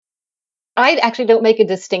I actually don't make a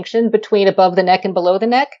distinction between above the neck and below the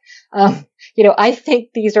neck. I think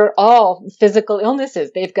these are all physical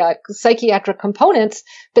illnesses. They've got psychiatric components,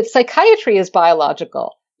 but psychiatry is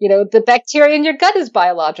biological. The bacteria in your gut is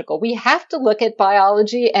biological. We have to look at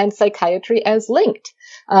biology and psychiatry as linked.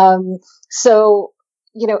 So,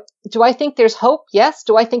 do I think there's hope? Yes.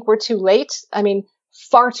 Do I think we're too late? I mean,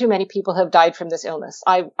 far too many people have died from this illness.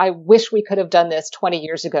 I wish we could have done this 20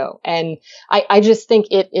 years ago. And I just think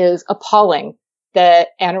it is appalling that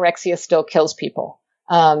anorexia still kills people.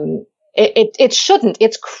 It shouldn't.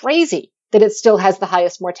 It's crazy that it still has the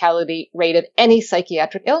highest mortality rate of any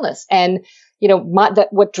psychiatric illness. And,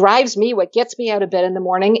 what drives me, what gets me out of bed in the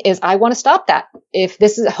morning is I want to stop that.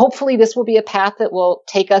 Hopefully this will be a path that will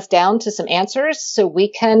take us down to some answers so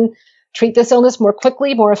we can treat this illness more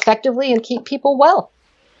quickly, more effectively, and keep people well.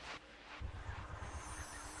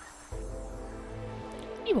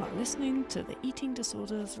 You are listening to the Eating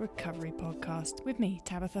Disorders Recovery Podcast with me,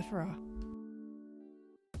 Tabitha Farrar.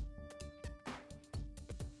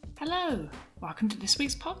 Hello, welcome to this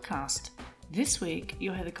week's podcast. This week,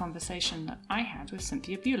 you'll hear the conversation that I had with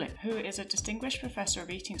Cynthia Bulik, who is a distinguished professor of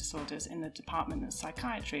eating disorders in the Department of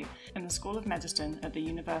Psychiatry in the School of Medicine at the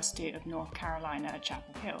University of North Carolina at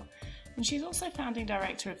Chapel Hill. And she's also founding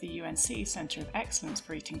director of the UNC Center of Excellence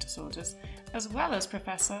for Eating Disorders, as well as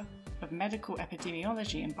professor of Medical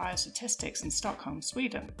Epidemiology and Biostatistics in Stockholm,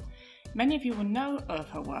 Sweden. Many of you will know of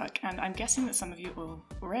her work, and I'm guessing that some of you will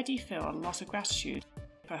already feel a lot of gratitude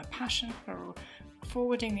for her passion for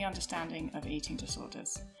forwarding the understanding of eating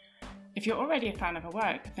disorders. If you're already a fan of her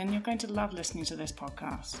work, then you're going to love listening to this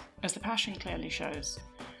podcast, as the passion clearly shows.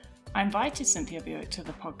 I invited Cynthia Bulik to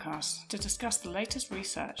the podcast to discuss the latest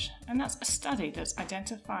research, and that's a study that's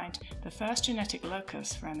identified the first genetic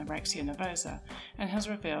locus for anorexia nervosa and has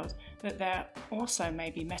revealed that there also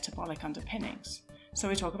may be metabolic underpinnings. So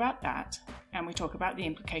we talk about that, and we talk about the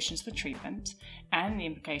implications for treatment and the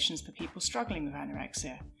implications for people struggling with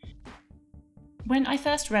anorexia. When I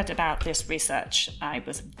first read about this research, I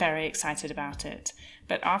was very excited about it,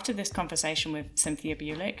 but after this conversation with Cynthia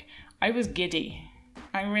Bulik, I was giddy.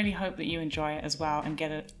 I really hope that you enjoy it as well and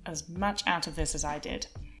get as much out of this as I did.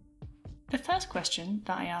 The first question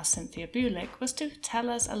that I asked Cynthia Bulik was to tell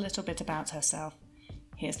us a little bit about herself.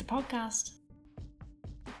 Here's the podcast.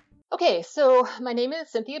 Okay, so my name is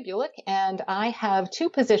Cynthia Bulik, and I have two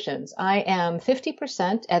positions. I am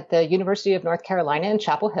 50% at the University of North Carolina in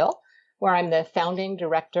Chapel Hill, where I'm the founding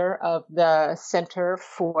director of the Center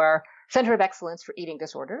of Excellence for Eating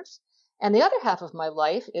Disorders. And the other half of my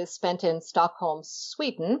life is spent in Stockholm,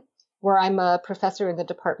 Sweden, where I'm a professor in the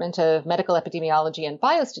Department of Medical Epidemiology and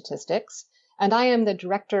Biostatistics, and I am the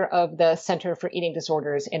director of the Center for Eating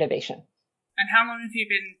Disorders Innovation. And how long have you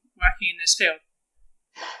been working in this field?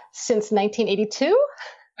 Since 1982.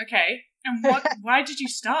 Okay, and why did you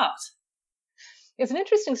start? It's an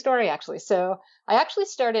interesting story, actually. So I actually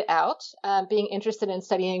started out being interested in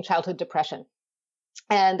studying childhood depression.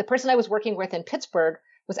 And the person I was working with in Pittsburgh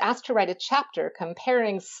was asked to write a chapter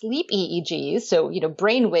comparing sleep EEGs, so,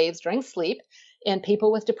 brain waves during sleep, in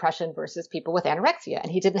people with depression versus people with anorexia.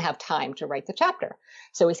 And he didn't have time to write the chapter.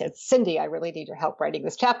 So he said, Cindy, I really need your help writing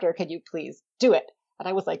this chapter. Can you please do it? And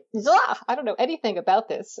I was like, I don't know anything about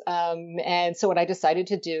this. And so what I decided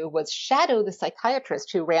to do was shadow the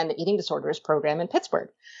psychiatrist who ran the eating disorders program in Pittsburgh.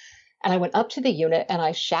 And I went up to the unit and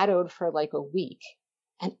I shadowed for like a week.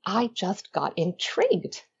 And I just got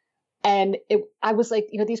intrigued. And I was like,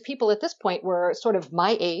 these people at this point were sort of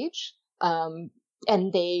my age, and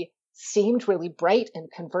they seemed really bright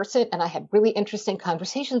and conversant. And I had really interesting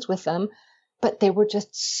conversations with them, but they were just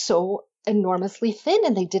so enormously thin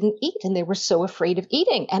and they didn't eat and they were so afraid of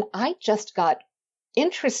eating. And I just got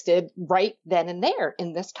interested right then and there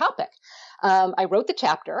in this topic. I wrote the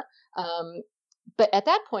chapter. But at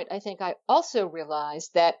that point, I think I also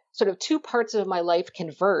realized that sort of two parts of my life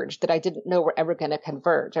converged that I didn't know were ever going to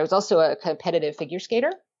converge. I was also a competitive figure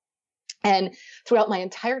skater. And throughout my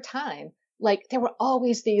entire time, there were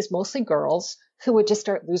always these mostly girls who would just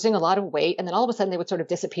start losing a lot of weight. And then all of a sudden they would sort of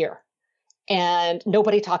disappear. And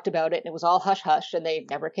nobody talked about it. And it was all hush hush. And they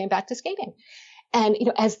never came back to skating. And,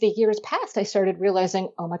 as the years passed, I started realizing,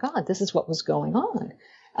 oh my God, this is what was going on.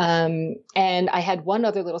 And I had one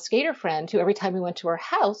other little skater friend who every time we went to her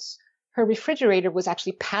house, her refrigerator was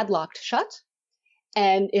actually padlocked shut.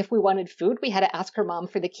 And if we wanted food, we had to ask her mom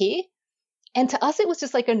for the key. And to us, it was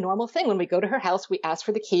just like a normal thing. When we go to her house, we ask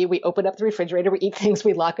for the key, we open up the refrigerator, we eat things,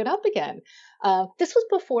 we lock it up again. This was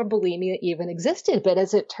before bulimia even existed. But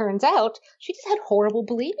as it turns out, she just had horrible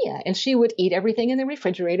bulimia and she would eat everything in the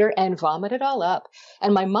refrigerator and vomit it all up.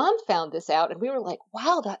 And my mom found this out and we were like,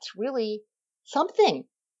 wow, that's really something.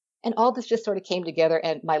 And all this just sort of came together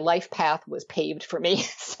and my life path was paved for me.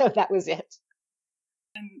 So that was it.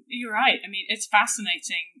 And you're right. I mean, it's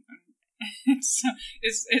fascinating.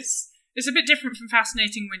 It's a bit different from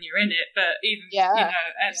fascinating when you're in it, but even,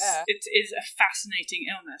 it is a fascinating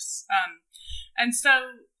illness. And so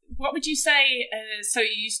what would you say? So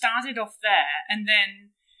you started off there and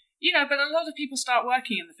then, but a lot of people start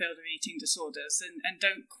working in the field of eating disorders and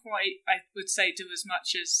don't quite, I would say, do as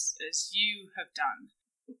much as you have done.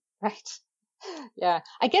 Right. Yeah.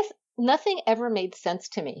 I guess nothing ever made sense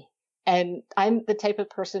to me. And I'm the type of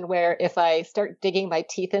person where if I start digging my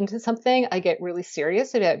teeth into something, I get really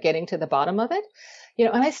serious about getting to the bottom of it.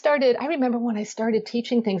 And I remember when I started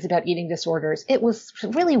teaching things about eating disorders, it was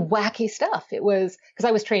really wacky stuff. It was because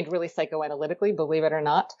I was trained really psychoanalytically, believe it or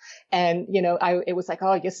not. And, it was like,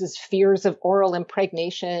 oh, this is fears of oral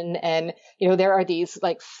impregnation. And, there are these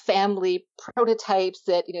like family prototypes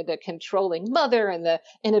that, the controlling mother and the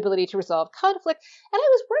inability to resolve conflict. And I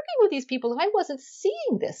was working with these people and I wasn't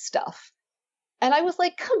seeing this stuff. And I was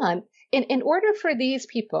like, come on, in order for these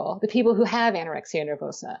people, the people who have anorexia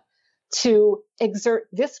nervosa, to exert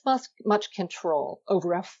this much control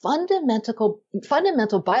over a fundamental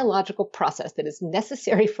biological process that is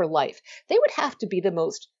necessary for life, they would have to be the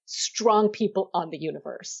most strong people on the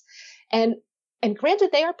universe. And granted,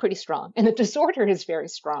 they are pretty strong, and the disorder is very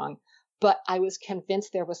strong, but I was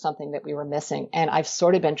convinced there was something that we were missing, and I've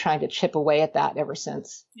sort of been trying to chip away at that ever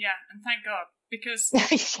since. Yeah, and thank God,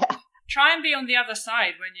 because yeah. Try and be on the other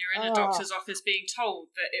side when you're in a doctor's office being told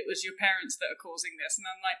that it was your parents that are causing this. And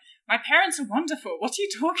I'm like, my parents are wonderful. What are you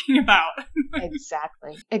talking about?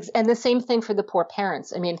 Exactly. And the same thing for the poor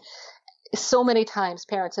parents. I mean, so many times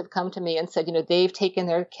parents have come to me and said, they've taken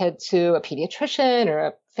their kid to a pediatrician or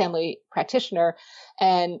a family practitioner,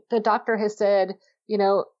 and the doctor has said,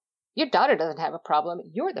 your daughter doesn't have a problem.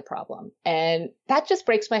 You're the problem. And that just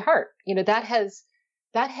breaks my heart.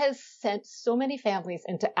 That has sent so many families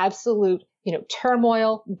into absolute,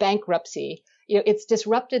 turmoil, bankruptcy. It's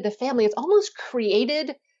disrupted the family. It's almost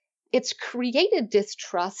created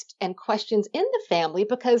distrust and questions in the family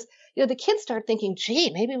because, the kids start thinking,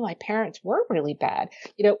 gee, maybe my parents were really bad,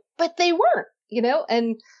 but they weren't,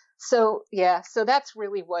 and so, so that's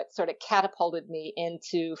really what sort of catapulted me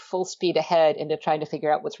into full speed ahead into trying to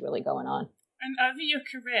figure out what's really going on. And over your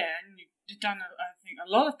career, and you've done, I think, a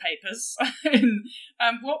lot of papers.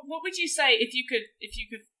 What would you say if you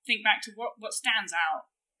could think back to what stands out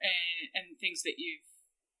in things that you've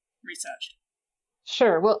researched?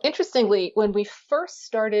 Sure. Well, interestingly, when we first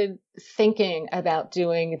started thinking about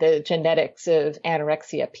doing the genetics of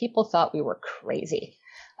anorexia, people thought we were crazy.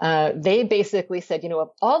 They basically said, of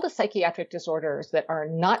all the psychiatric disorders that are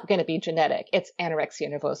not going to be genetic, it's anorexia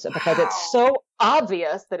nervosa because it's so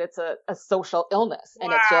obvious that it's a social illness.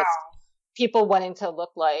 And it's just people wanting to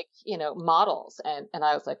look like, models. And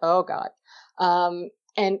I was like, oh God.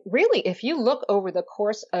 And really, if you look over the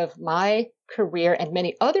course of my career and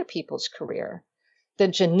many other people's career, the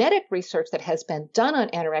genetic research that has been done on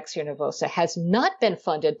anorexia nervosa has not been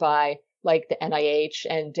funded by like the NIH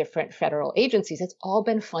and different federal agencies. It's all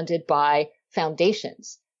been funded by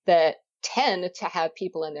foundations that tend to have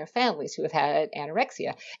people in their families who have had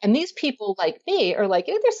anorexia. And these people like me are like,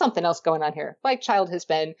 there's something else going on here. My child has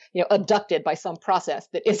been, abducted by some process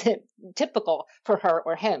that isn't typical for her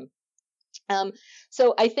or him.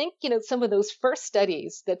 So I think, some of those first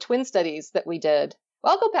studies, the twin studies that we did,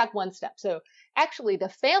 well, I'll go back one step. So actually the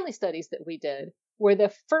family studies that we did were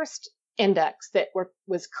the first index that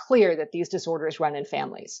was clear that these disorders run in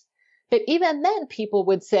families. But even then, people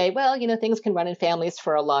would say, well, things can run in families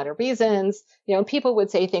for a lot of reasons. And people would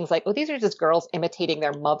say things like, oh, these are just girls imitating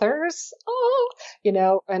their mothers.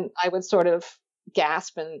 And I would sort of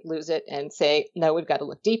gasp and lose it and say, no, we've got to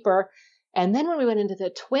look deeper. And then when we went into the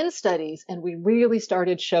twin studies and we really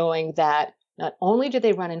started showing that not only do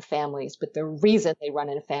they run in families, but the reason they run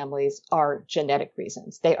in families are genetic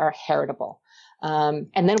reasons. They are heritable.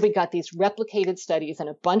 And then we got these replicated studies in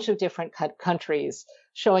a bunch of different countries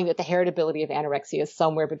showing that the heritability of anorexia is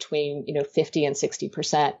somewhere between, 50 and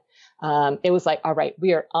 60%. It was like, all right,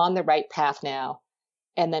 we are on the right path now.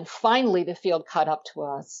 And then finally the field caught up to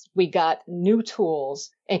us. We got new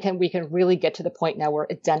tools and we can really get to the point now where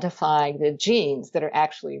identifying the genes that are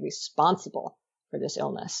actually responsible for this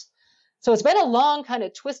illness. So it's been a long kind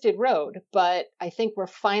of twisted road, but I think we're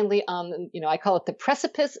finally on, I call it the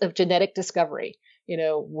precipice of genetic discovery.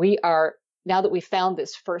 We are, now that we found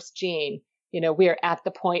this first gene, we are at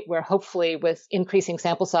the point where hopefully with increasing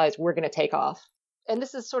sample size, we're going to take off. And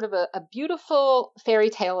this is sort of a beautiful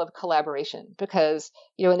fairy tale of collaboration because,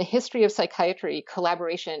 in the history of psychiatry,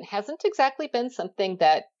 collaboration hasn't exactly been something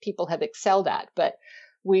that people have excelled at. But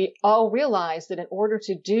we all realized that in order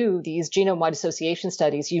to do these genome-wide association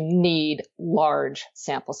studies, you need large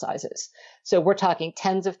sample sizes. So we're talking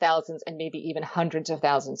tens of thousands and maybe even hundreds of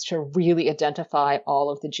thousands to really identify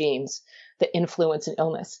all of the genes that influence an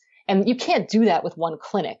illness. And you can't do that with one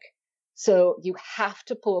clinic. So you have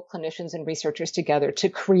to pull clinicians and researchers together to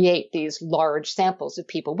create these large samples of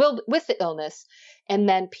people with the illness, and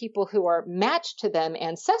then people who are matched to them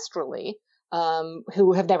ancestrally,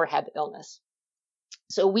 who have never had the illness.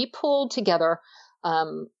 So we pulled together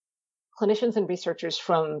clinicians and researchers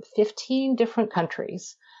from 15 different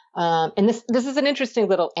countries. And this is an interesting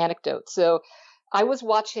little anecdote. So I was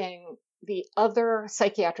watching the other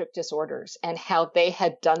psychiatric disorders and how they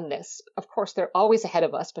had done this. Of course, they're always ahead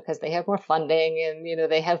of us because they have more funding and,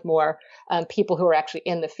 they have more people who are actually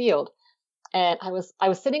in the field. And I was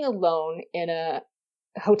sitting alone in a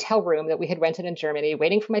hotel room that we had rented in Germany,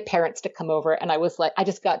 waiting for my parents to come over. And I was like, I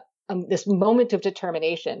just got this moment of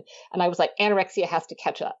determination. And I was like, anorexia has to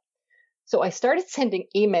catch up. So I started sending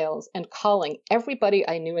emails and calling everybody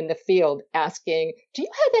I knew in the field asking, do you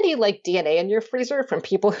have any DNA in your freezer from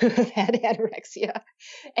people who have had anorexia?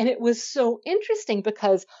 And it was so interesting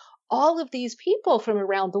because all of these people from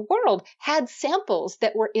around the world had samples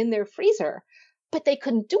that were in their freezer, but they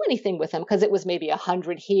couldn't do anything with them because it was maybe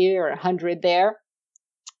 100 here or 100 there.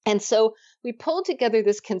 And so we pulled together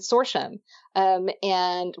this consortium,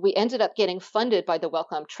 and we ended up getting funded by the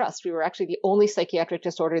Wellcome Trust. We were actually the only psychiatric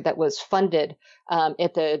disorder that was funded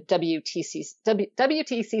at the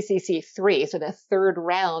WTCCC3, so the third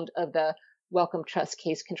round of the Wellcome Trust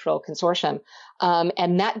Case Control Consortium.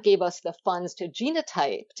 And that gave us the funds to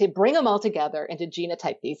genotype, to bring them all together and to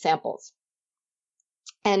genotype these samples.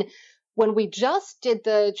 And when we just did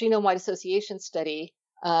the genome-wide association study,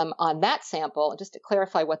 on that sample, just to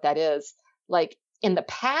clarify what that is, like in the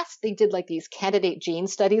past, they did like these candidate gene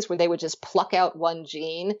studies where they would just pluck out one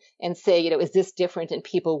gene and say, is this different in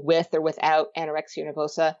people with or without anorexia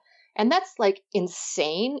nervosa? And that's like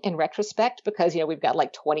insane in retrospect because, we've got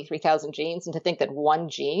like 23,000 genes, and to think that one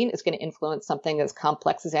gene is going to influence something as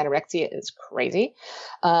complex as anorexia is crazy.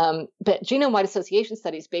 But genome-wide association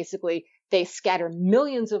studies, basically, they scatter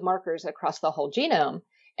millions of markers across the whole genome.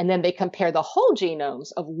 And then they compare the whole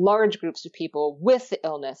genomes of large groups of people with the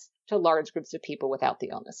illness to large groups of people without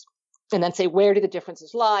the illness. And then say, where do the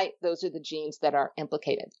differences lie? Those are the genes that are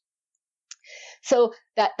implicated. So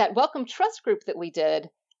that Wellcome Trust group that we did,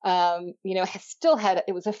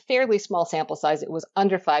 it was a fairly small sample size. It was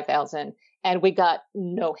under 5,000. And we got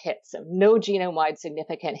no hits, so no genome-wide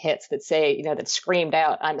significant hits that say, that screamed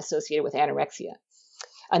out, I'm associated with anorexia.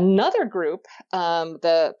 Another group,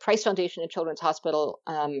 the Price Foundation and Children's Hospital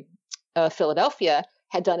of Philadelphia,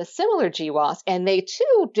 had done a similar GWAS, and they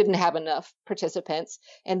too didn't have enough participants,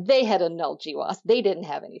 and they had a null GWAS. They didn't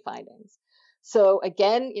have any findings. So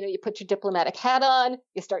again, you put your diplomatic hat on,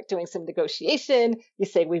 you start doing some negotiation, you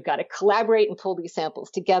say, we've got to collaborate and pull these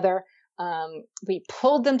samples together. We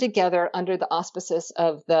pulled them together under the auspices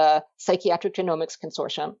of the Psychiatric Genomics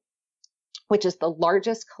Consortium, which is the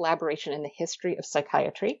largest collaboration in the history of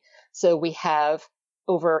psychiatry. So we have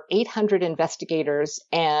over 800 investigators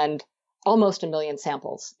and almost 1 million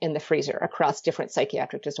samples in the freezer across different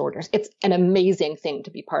psychiatric disorders. It's an amazing thing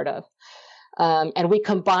to be part of. And we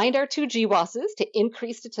combined our two GWASs to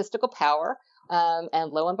increase statistical power.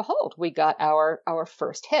 And lo and behold, we got our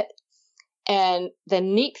first hit. And the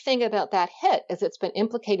neat thing about that hit is it's been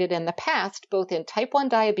implicated in the past, both in type 1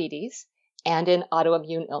 diabetes and in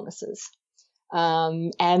autoimmune illnesses.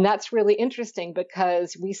 And that's really interesting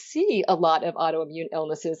because we see a lot of autoimmune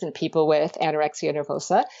illnesses in people with anorexia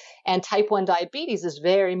nervosa, and type 1 diabetes is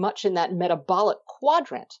very much in that metabolic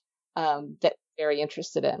quadrant that we're very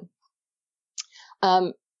interested in.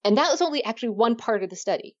 And that was only actually one part of the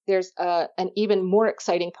study. There's an even more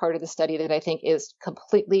exciting part of the study that I think is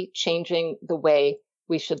completely changing the way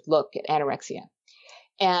we should look at anorexia.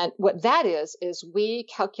 And what that is we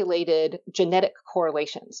calculated genetic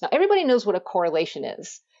correlations. Now, everybody knows what a correlation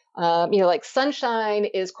is. Like sunshine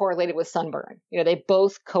is correlated with sunburn. They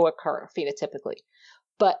both co-occur phenotypically.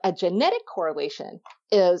 But a genetic correlation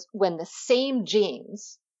is when the same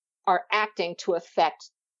genes are acting to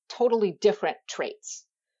affect totally different traits.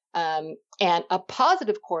 And a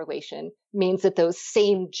positive correlation means that those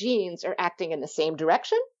same genes are acting in the same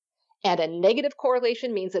direction. And a negative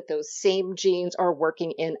correlation means that those same genes are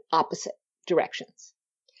working in opposite directions.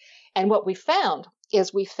 And what we found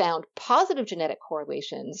is we found positive genetic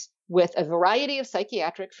correlations with a variety of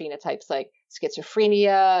psychiatric phenotypes like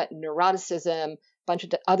schizophrenia, neuroticism, a bunch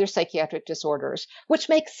of other psychiatric disorders, which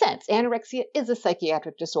makes sense. Anorexia is a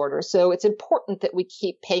psychiatric disorder, so it's important that we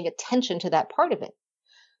keep paying attention to that part of it.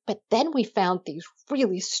 But then we found these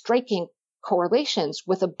really striking correlations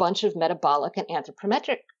with a bunch of metabolic and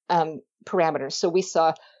anthropometric parameters. So we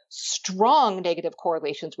saw strong negative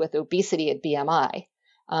correlations with obesity at BMI,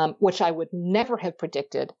 which I would never have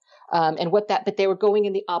predicted. But they were going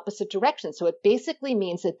in the opposite direction. So it basically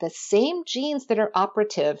means that the same genes that are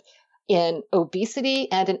operative in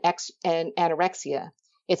obesity and in anorexia,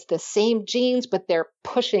 it's the same genes, but they're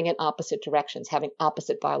pushing in opposite directions, having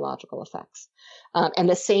opposite biological effects. And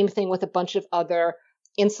the same thing with a bunch of other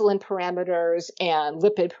insulin parameters and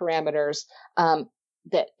lipid parameters,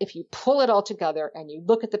 that if you pull it all together and you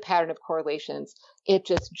look at the pattern of correlations, it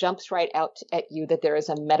just jumps right out at you that there is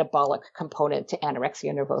a metabolic component to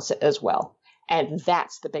anorexia nervosa as well. And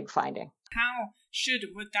that's the big finding. How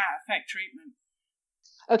would that affect treatment?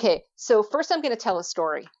 Okay, so first I'm going to tell a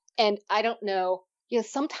story. And I don't know,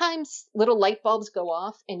 sometimes little light bulbs go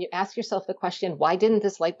off and you ask yourself the question, why didn't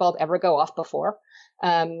this light bulb ever go off before?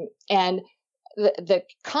 And the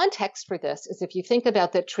context for this is if you think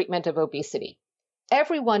about the treatment of obesity.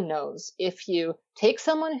 Everyone knows if you take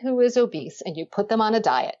someone who is obese and you put them on a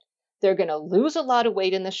diet, they're going to lose a lot of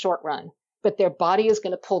weight in the short run, but their body is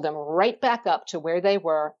going to pull them right back up to where they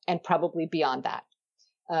were and probably beyond that.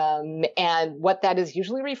 And what that is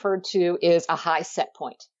usually referred to is a high set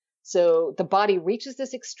point. So the body reaches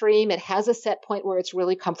this extreme. It has a set point where it's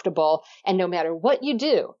really comfortable. And no matter what you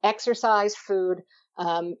do, exercise, food,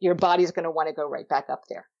 your body's going to want to go right back up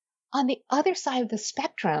there. On the other side of the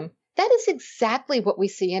spectrum, that is exactly what we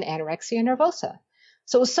see in anorexia nervosa.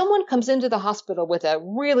 So if someone comes into the hospital with a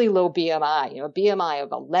really low BMI, a BMI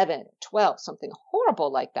of 11, 12, something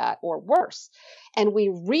horrible like that, or worse, and we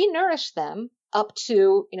re-nourish them up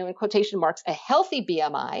to, in quotation marks, a healthy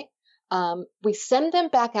BMI, we send them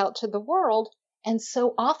back out to the world, and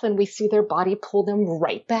so often we see their body pull them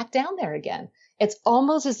right back down there again. It's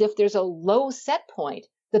almost as if there's a low set point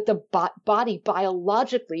that the body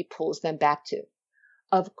biologically pulls them back to.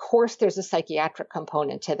 Of course, there's a psychiatric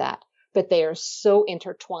component to that, but they are so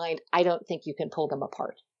intertwined, I don't think you can pull them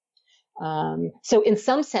apart. So in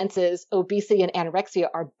some senses, obesity and anorexia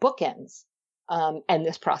are bookends in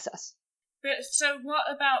this process. But so what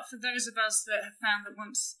about for those of us that have found that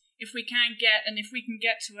if we can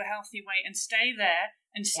get to a healthy weight and stay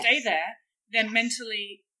there, then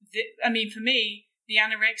mentally, for me, the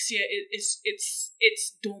anorexia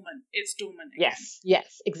it's dormant. It's dormant again.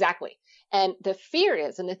 Yes, exactly. And the fear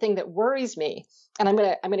is, and the thing that worries me, and I'm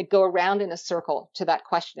gonna go around in a circle to that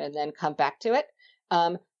question and then come back to it.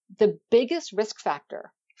 The biggest risk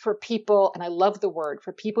factor for people, and I love the word,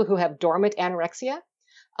 for people who have dormant anorexia,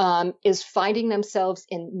 is finding themselves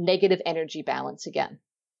in negative energy balance again.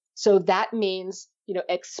 So that means,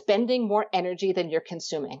 expending more energy than you're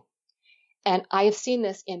consuming. And I have seen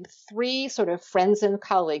this in 3 sort of friends and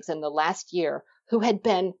colleagues in the last year who had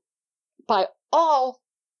been, by all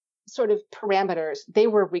sort of parameters, they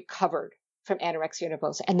were recovered from anorexia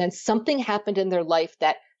nervosa. And then something happened in their life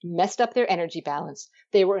that messed up their energy balance.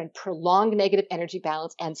 They were in prolonged negative energy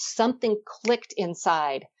balance and something clicked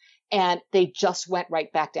inside and they just went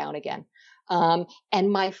right back down again. And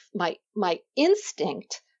my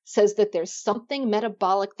instinct says that there's something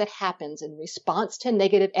metabolic that happens in response to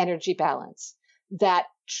negative energy balance that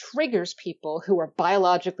triggers people who are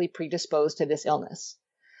biologically predisposed to this illness.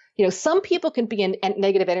 Some people can be in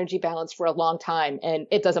negative energy balance for a long time and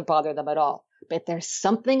it doesn't bother them at all. But there's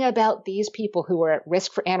something about these people who are at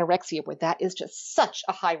risk for anorexia where that is just such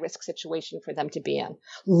a high risk situation for them to be in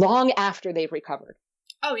long after they've recovered.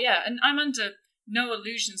 Oh, yeah. And I'm under no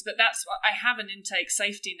illusions, but that's what I have an intake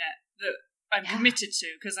safety net that I'm committed to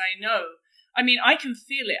because I know. I can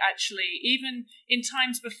feel it actually, even in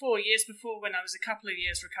times before, years before when I was a couple of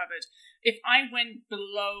years recovered. If I went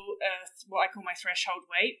below what I call my threshold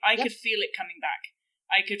weight, I could feel it coming back.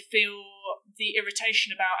 I could feel the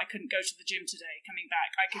irritation about I couldn't go to the gym today coming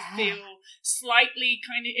back. I could feel slightly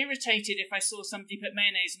kind of irritated if I saw somebody put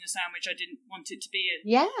mayonnaise in a sandwich I didn't want it to be in.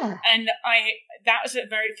 Yeah. And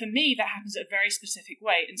for me, that happens at a very specific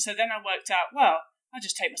weight. And so then I worked out, I'll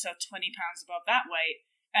just take myself 20 pounds above that weight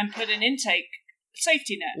and put an intake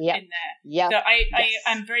safety net in there. Yeah. That I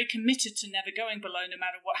am very committed to never going below no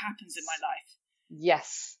matter what happens in my life.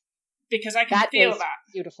 Yes. Because I can feel that.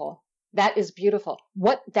 Beautiful. That is beautiful.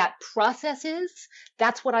 What that process is,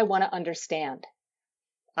 that's what I want to understand.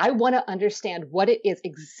 I want to understand what it is,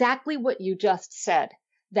 exactly what you just said,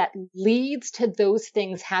 that leads to those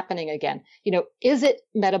things happening again. Is it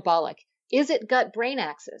metabolic? Is it gut-brain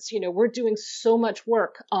axis? We're doing so much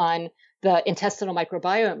work on the intestinal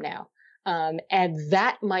microbiome now, and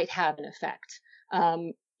that might have an effect.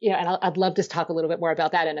 and I'd love to talk a little bit more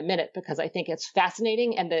about that in a minute, because I think it's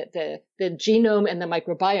fascinating, and the genome and the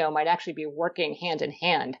microbiome might actually be working hand in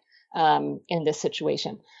hand in this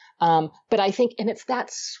situation. But I think, and it's that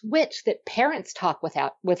switch that parents talk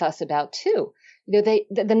with us about too.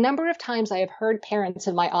 The number of times I have heard parents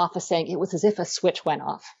in my office saying it was as if a switch went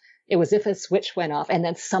off. It was as if a switch went off, and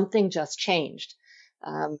then something just changed.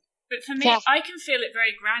 But for me, I can feel it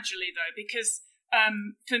very gradually though, because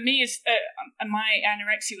for me, my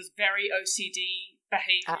anorexia was very OCD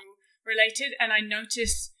behavioral related, and I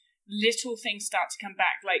noticed little things start to come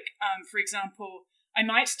back. Like, for example, I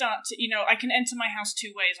might start to, I can enter my house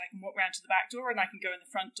two ways. I can walk around to the back door and I can go in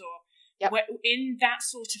the front door. Yep. In that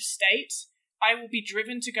sort of state, I will be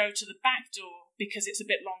driven to go to the back door because it's a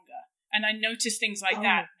bit longer. And I notice things like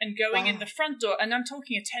that. And going in the front door, and I'm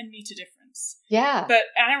talking a 10-meter difference. Yeah.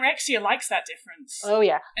 But anorexia likes that difference. Oh,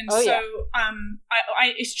 yeah. And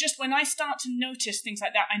it's just when I start to notice things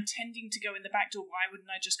like that, I'm tending to go in the back door. Why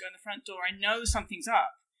wouldn't I just go in the front door? I know something's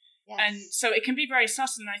up. Yes. And so it can be very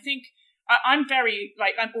sus. And I think I'm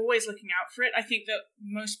always looking out for it. I think that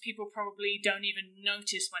most people probably don't even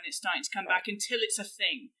notice when it's starting to come back until it's a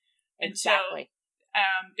thing. Exactly.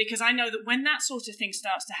 Because I know that when that sort of thing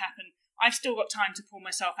starts to happen, I've still got time to pull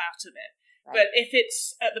myself out of it. Right. But if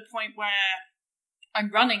it's at the point where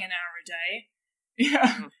I'm running an hour a day,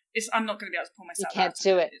 I'm not going to be able to pull myself out. You can't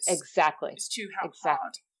do it. Exactly. It's too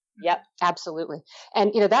hard. Yep, absolutely.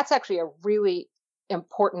 And, that's actually a really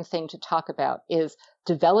important thing to talk about, is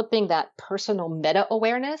developing that personal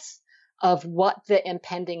meta-awareness of what the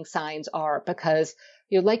impending signs are. Because,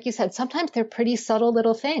 like you said, sometimes they're pretty subtle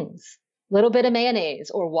little things. Little bit of mayonnaise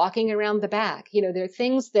or walking around the back. There are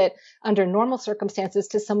things that under normal circumstances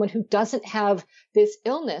to someone who doesn't have this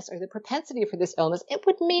illness or the propensity for this illness, it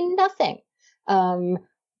would mean nothing.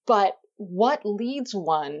 But what leads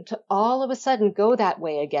one to all of a sudden go that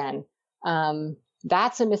way again?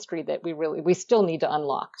 That's a mystery that we still need to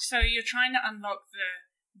unlock. So you're trying to unlock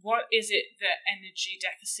what is it that energy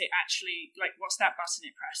deficit actually, like, what's that button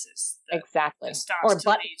it presses? Exactly.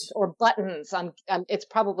 Or buttons. It's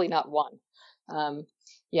probably not one.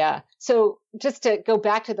 Yeah. So just to go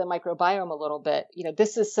back to the microbiome a little bit,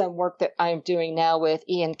 this is some work that I'm doing now with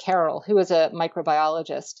Ian Carroll, who is a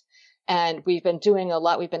microbiologist. And we've been doing a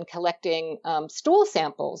lot. We've been collecting stool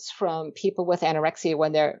samples from people with anorexia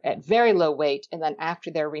when they're at very low weight and then after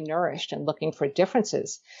they're renourished, and looking for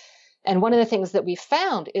differences. And one of the things that we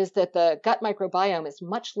found is that the gut microbiome is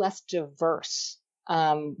much less diverse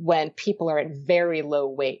when people are at very low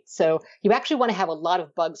weight. So you actually want to have a lot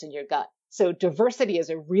of bugs in your gut. So diversity is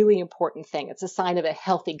a really important thing. It's a sign of a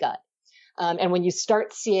healthy gut. And when you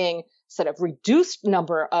start seeing sort of reduced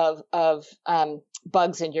number of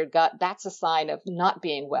bugs in your gut, that's a sign of not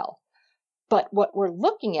being well. But what we're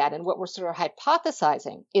looking at and what we're sort of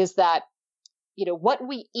hypothesizing is that, what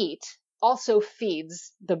we eat also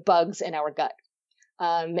feeds the bugs in our gut.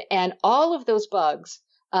 And all of those bugs,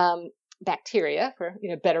 bacteria, for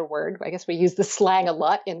better word, I guess we use the slang a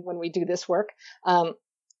lot when we do this work,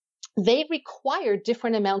 they require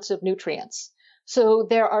different amounts of nutrients. So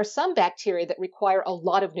there are some bacteria that require a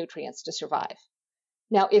lot of nutrients to survive.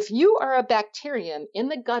 Now, if you are a bacterium in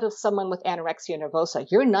the gut of someone with anorexia nervosa,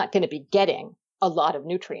 you're not going to be getting a lot of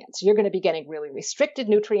nutrients. You're going to be getting really restricted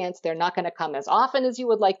nutrients. They're not going to come as often as you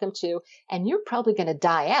would like them to. And you're probably going to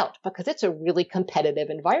die out because it's a really competitive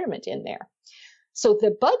environment in there. So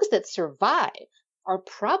the bugs that survive are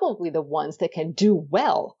probably the ones that can do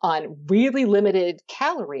well on really limited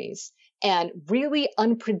calories and really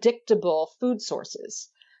unpredictable food sources.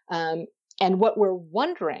 And what we're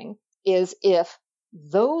wondering is if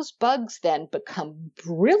those bugs then become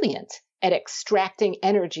brilliant at extracting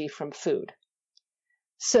energy from food.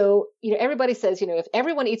 So, everybody says, if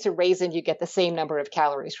everyone eats a raisin, you get the same number of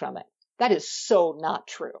calories from it. That is so not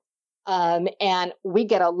true. And we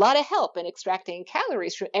get a lot of help in extracting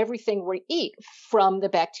calories from everything we eat from the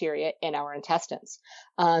bacteria in our intestines.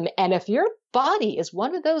 And if your body is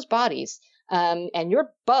one of those bodies, and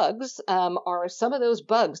your bugs are some of those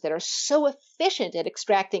bugs that are so efficient at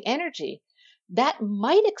extracting energy, that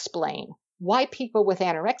might explain why people with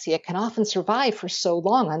anorexia can often survive for so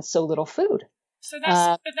long on so little food. So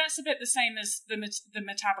that's a bit the same as the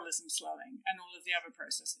metabolism slowing and all of the other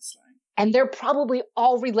processes slowing. And they're probably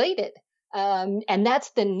all related. And that's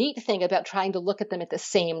the neat thing about trying to look at them at the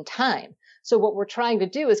same time. So what we're trying to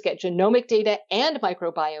do is get genomic data and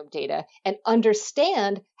microbiome data and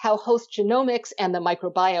understand how host genomics and the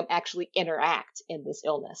microbiome actually interact in this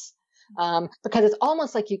illness. because it's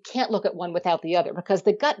almost like you can't look at one without the other, because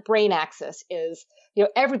the gut-brain axis is,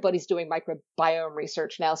 everybody's doing microbiome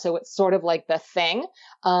research now, so it's sort of like the thing.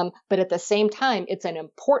 But at the same time, it's an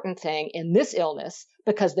important thing in this illness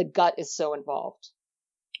because the gut is so involved.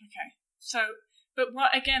 Okay. So, but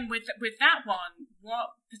what, again, with that one, what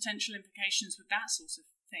potential implications would that sort of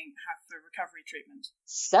thing have for recovery treatment?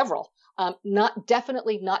 Several.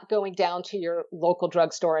 Definitely not going down to your local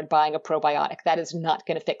drugstore and buying a probiotic. That is not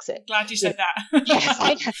going to fix it. Glad you said that.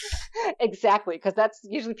 Yes, exactly, because that's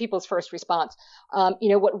usually people's first response.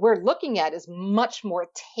 What we're looking at is much more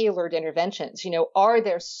tailored interventions. Are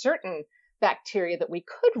there certain bacteria that we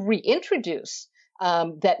could reintroduce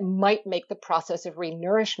that might make the process of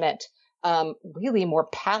renourishment really more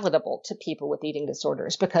palatable to people with eating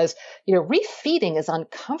disorders? Because, refeeding is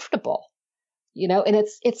uncomfortable, and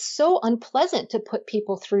it's so unpleasant to put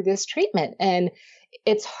people through this treatment. And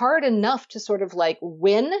it's hard enough to sort of like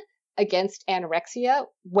win against anorexia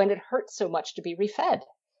when it hurts so much to be refed.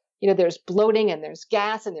 There's bloating and there's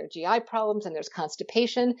gas and there are GI problems and there's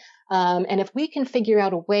constipation. And if we can figure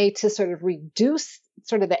out a way to sort of reduce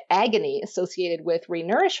sort of the agony associated with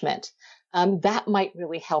renourishment, that might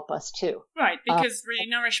really help us too. Right, because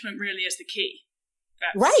renourishment really is the key.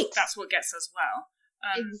 That's what gets us well.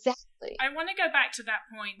 Exactly. I want to go back to that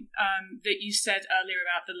point that you said earlier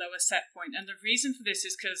about the lower set point. And the reason for this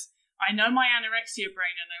is because I know my anorexia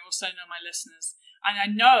brain and I also know my listeners. And I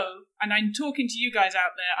know, and I'm talking to you guys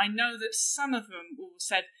out there, I know that some of them will have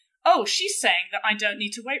said, oh, she's saying that I don't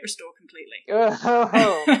need to weight restore completely.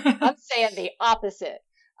 I'm saying the opposite.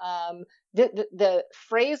 The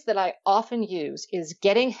phrase that I often use is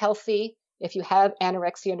getting healthy if you have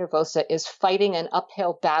anorexia nervosa is fighting an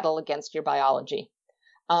uphill battle against your biology.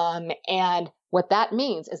 And what that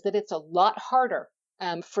means is that it's a lot harder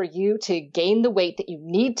for you to gain the weight that you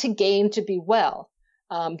need to gain to be well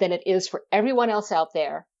than it is for everyone else out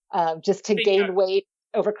there just to gain weight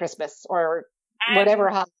over Christmas or whatever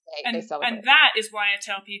holiday they celebrate. And that is why I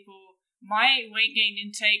tell people my weight gain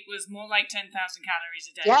intake was more like 10,000 calories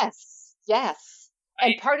a day. Yes.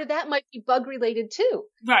 And part of that might be bug related too.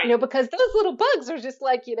 Right. Because those little bugs are just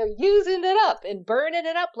like, using it up and burning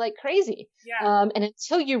it up like crazy. Yeah. And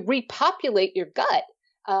until you repopulate your gut,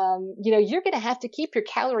 you're going to have to keep your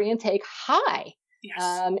calorie intake high.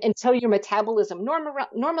 Yes. Until your metabolism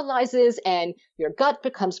normalizes and your gut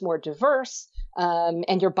becomes more diverse,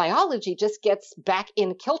 and your biology just gets back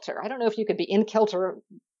in kilter. I don't know if you could be in kilter.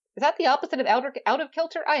 Is that the opposite of out of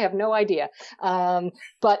kilter? I have no idea.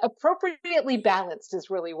 But appropriately balanced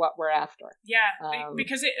is really what we're after. Yeah,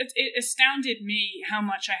 because it astounded me how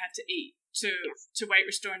much I had to eat to weight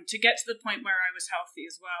restore and to get to the point where I was healthy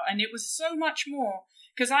as well. And it was so much more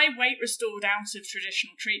because I weight restored out of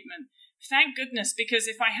traditional treatment. Thank goodness, because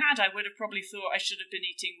if I had, I would have probably thought I should have been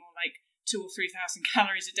eating more like 2,000 or 3,000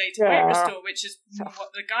 calories a day to weight restore, which is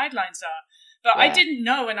what the guidelines are. But I didn't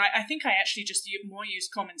know, and I think I actually just more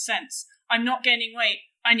used common sense. I'm not gaining weight.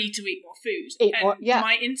 I need to eat more food.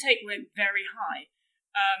 My intake went very high.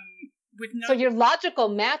 So your logical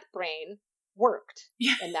math brain worked.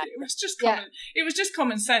 Yeah, in that. It was just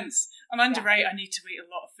common sense. I'm underweight. I need to eat a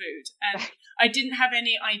lot of food, and I didn't have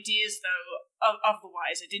any ideas though.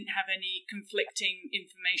 Otherwise, I didn't have any conflicting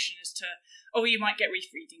information as to, oh, you might get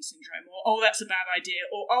refeeding syndrome, or oh, that's a bad idea,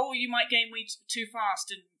 or oh, you might gain weight too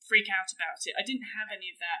fast and freak out about it. I didn't have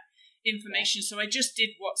any of that information, so I just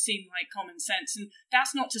did what seemed like common sense. And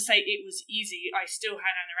that's not to say it was easy. I still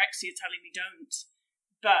had anorexia telling me don't,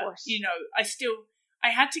 but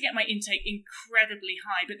I had to get my intake incredibly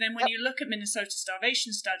high. But then when you look at Minnesota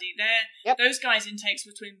starvation study, those guys' intakes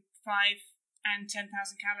between 5,000 and 10,000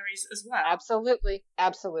 calories as well. Absolutely.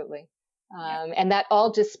 And that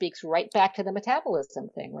all just speaks right back to the metabolism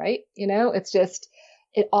thing, right? It's just,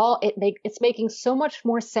 it's making so much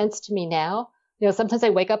more sense to me now. Sometimes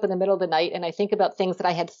I wake up in the middle of the night and I think about things that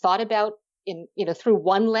I had thought about through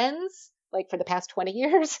one lens, like for the past 20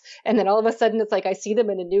 years. And then all of a sudden it's like, I see them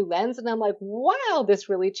in a new lens and I'm like, wow, this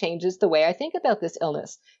really changes the way I think about this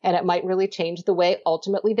illness. And it might really change the way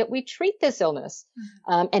ultimately that we treat this illness.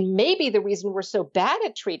 Mm-hmm. And maybe the reason we're so bad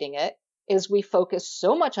at treating it is we focus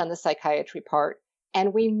so much on the psychiatry part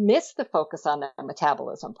and we miss the focus on the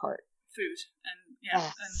metabolism part. Food and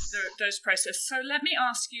those processes. So let me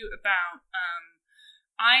ask you about,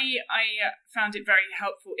 I found it very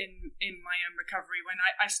helpful in my own recovery when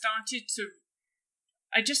I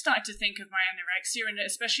just started to think of my anorexia and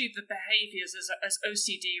especially the behaviors as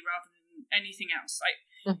OCD rather than anything else.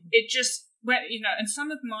 It just went, and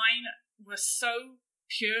some of mine were so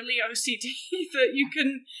purely OCD that you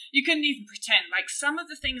couldn't even pretend. Like some of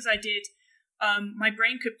the things I did, my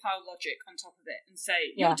brain could pile logic on top of it and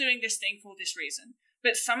say, you're doing this thing for this reason.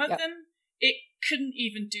 But some of them, it couldn't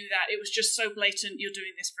even do that. It was just so blatant, you're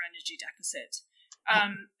doing this for energy deficit.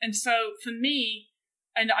 And so for me,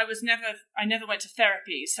 and I never went to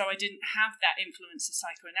therapy, so I didn't have that influence of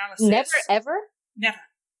psychoanalysis. Never, ever? Never.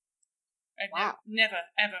 Wow. Never,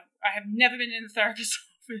 ever. I have never been in a therapist's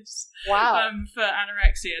office for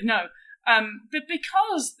anorexia. No. But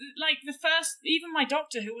because, like, even my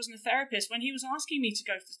doctor, who wasn't a therapist, when he was asking me to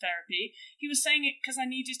go for therapy, he was saying it because I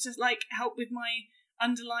needed to, like, help with my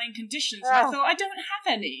underlying conditions. And I thought, I don't have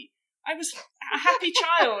any. I was a happy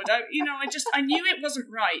child. I knew it wasn't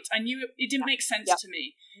right. I knew it didn't make sense to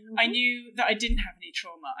me. Mm-hmm. I knew that I didn't have any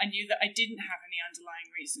trauma. I knew that I didn't have any underlying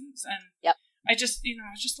reasons. And I just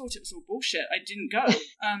thought it was all bullshit. I didn't go.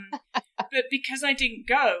 But because I didn't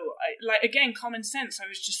go, again, common sense, I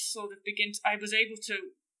was just sort of I was able to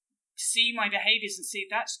see my behaviors and see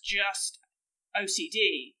that's just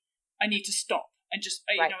OCD. I need to stop and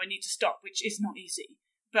I need to stop, which is not easy.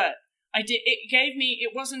 But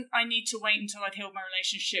it wasn't, I need to wait until I'd healed my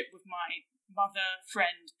relationship with my mother,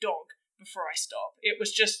 friend, dog before I stop. It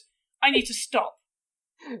was just, I need to stop.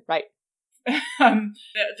 Right.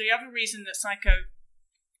 The other reason that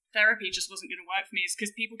psychotherapy just wasn't going to work for me is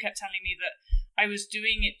because people kept telling me that I was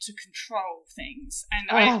doing it to control things.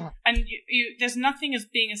 And there's nothing as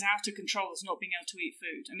being as out of control as not being able to eat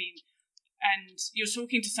food. I mean, and you're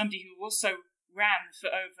talking to somebody who also ran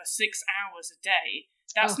for over 6 hours a day.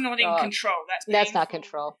 That's not in control. That's not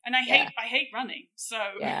control. And I hate running. So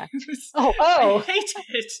I hate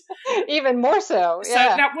it. Even more so. So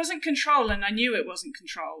that wasn't control, and I knew it wasn't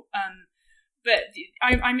control. But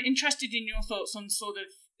I'm interested in your thoughts on sort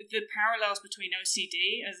of the parallels between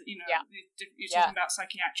OCD, as you know, you're talking about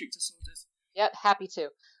psychiatric disorders. Yep, happy to.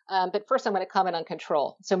 But first, I'm going to comment on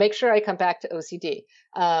control. So make sure I come back to OCD.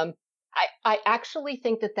 I actually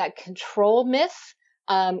think that control myth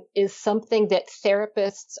is something that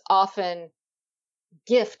therapists often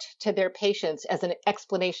gift to their patients as an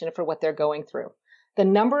explanation for what they're going through. The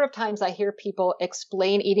number of times I hear people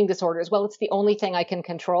explain eating disorders, well, it's the only thing I can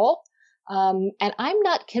control. And I'm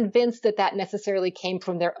not convinced that necessarily came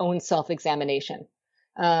from their own self-examination,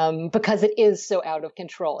 because it is so out of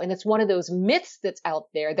control. And it's one of those myths that's out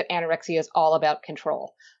there that anorexia is all about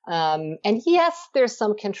control. And yes, there's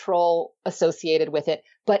some control associated with it,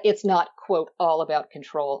 but it's not, quote, all about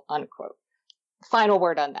control, unquote. Final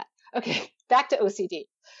word on that. Okay, back to OCD.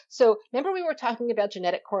 So remember we were talking about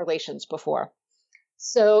genetic correlations before.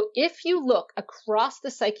 So if you look across the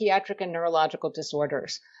psychiatric and neurological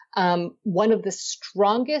disorders, one of the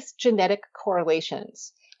strongest genetic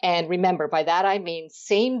correlations, and remember, by that I mean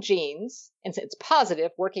same genes, and it's positive,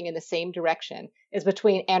 working in the same direction, is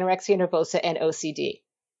between anorexia nervosa and OCD.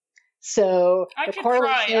 So I could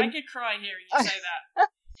cry hearing you say that.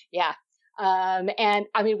 Yeah. And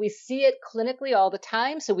I mean, we see it clinically all the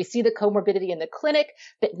time. So we see the comorbidity in the clinic,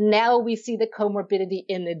 but now we see the comorbidity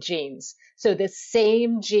in the genes. So the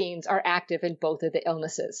same genes are active in both of the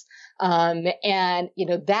illnesses. And,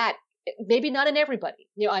 that maybe not in everybody.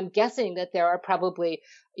 I'm guessing that there are probably,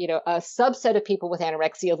 a subset of people with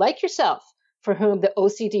anorexia like yourself for whom the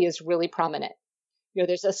OCD is really prominent.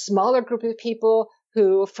 There's a smaller group of people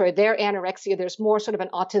who, for their anorexia, there's more sort of an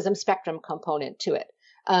autism spectrum component to it.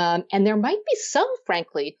 And there might be some,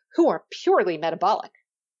 frankly, who are purely metabolic.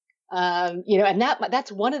 And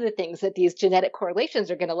that's one of the things that these genetic correlations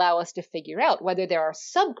are going to allow us to figure out, whether there are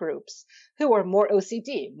subgroups who are more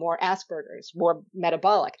OCD, more Asperger's, more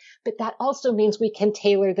metabolic. But that also means we can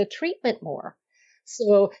tailor the treatment more.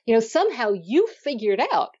 So, somehow you figured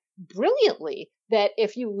out brilliantly that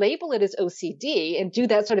if you label it as OCD and do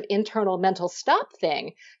that sort of internal mental stop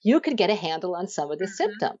thing, you could get a handle on some of the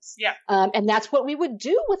symptoms. Yeah. And that's what we would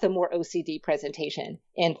do with a more OCD presentation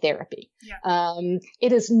in therapy. Yeah.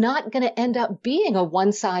 It is not going to end up being a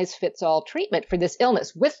one-size-fits-all treatment for this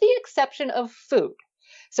illness, with the exception of food.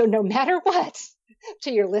 So no matter what,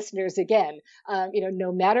 to your listeners again,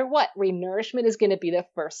 no matter what, renourishment is going to be the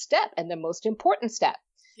first step and the most important step.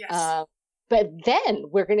 Yes. But then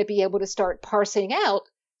we're going to be able to start parsing out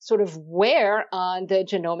sort of where on the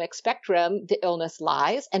genomic spectrum the illness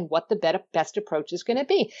lies and what the best approach is going to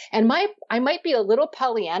be. And I might be a little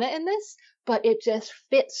Pollyanna in this, but it just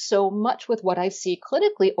fits so much with what I see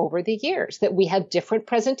clinically over the years, that we have different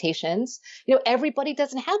presentations. Everybody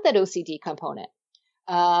doesn't have that OCD component.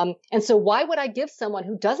 And so why would I give someone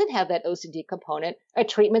who doesn't have that OCD component a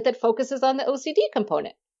treatment that focuses on the OCD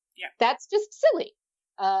component? Yeah. That's just silly.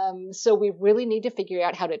 So we really need to figure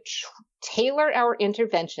out how to tailor our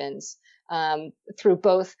interventions through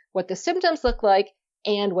both what the symptoms look like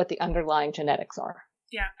and what the underlying genetics are.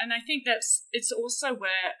 Yeah, and I think it's also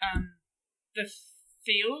where the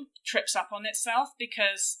field trips up on itself,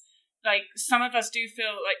 because like some of us do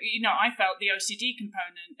feel like, I felt the OCD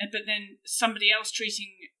component, but then somebody else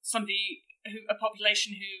treating a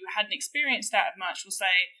population who hadn't experienced that much will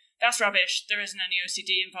say, that's rubbish, there isn't any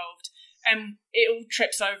OCD involved. And it all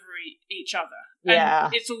trips over each other. Yeah.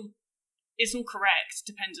 And it's all correct,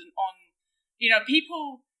 dependent on,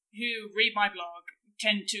 people who read my blog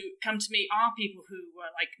tend to come to me are people who were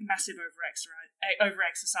like massive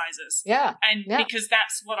over-exercisers. Yeah. And because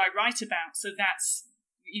that's what I write about. So that's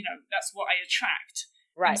what I attract.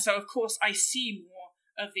 Right. And so, of course, I see more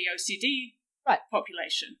of the OCD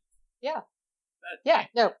population. Yeah. But,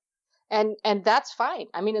 no. And that's fine.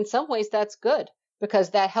 I mean, in some ways that's good, because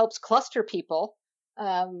that helps cluster people.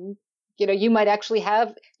 You might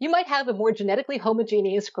have a more genetically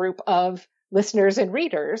homogeneous group of listeners and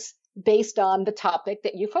readers based on the topic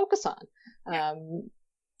that you focus on.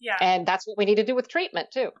 And that's what we need to do with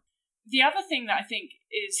treatment too. The other thing that I think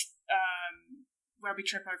is where we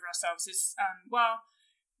trip over ourselves is,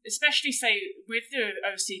 especially say with the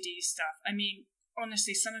OCD stuff, I mean,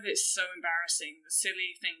 honestly, some of it's so embarrassing, the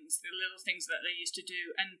silly things, the little things that they used to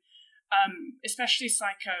do. And especially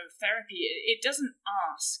psychotherapy, it doesn't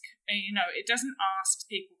ask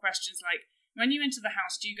people questions like, when you enter the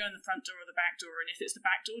house, do you go in the front door or the back door? And if it's the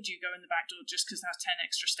back door, do you go in the back door just because there's 10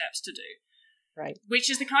 extra steps to do? Right.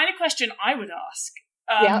 Which is the kind of question I would ask.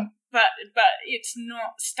 But it's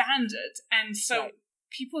not standard. And so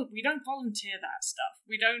we don't volunteer that stuff.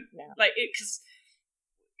 We don't like it, because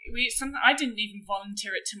I didn't even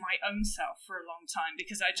volunteer it to my own self for a long time,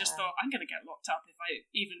 because I just thought, I'm going to get locked up if I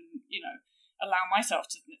even, allow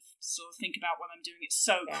myself to sort of think about what I'm doing. It's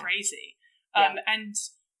so crazy. I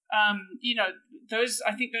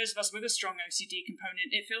think those of us with a strong OCD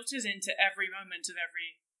component, it filters into every moment of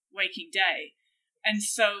every waking day. And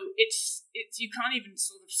so it's you can't even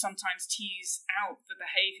sort of sometimes tease out the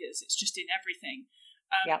behaviors. It's just in everything.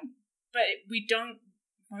 But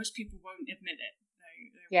most people won't admit it.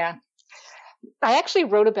 They won't. I actually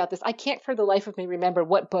wrote about this. I can't for the life of me remember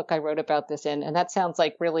what book I wrote about this in. And that sounds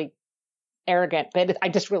like really arrogant, but I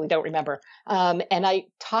just really don't remember. And I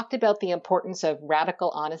talked about the importance of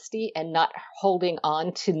radical honesty and not holding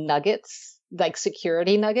on to nuggets, like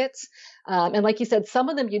security nuggets. And like you said, some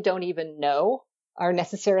of them you don't even know are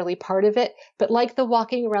necessarily part of it. But like the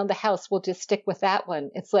walking around the house, we'll just stick with that one.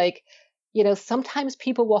 It's like, sometimes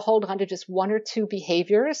people will hold on to just one or two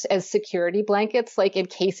behaviors as security blankets, like in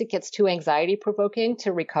case it gets too anxiety provoking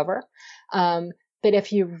to recover. But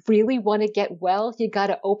if you really want to get well, you got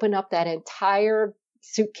to open up that entire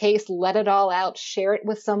suitcase, let it all out, share it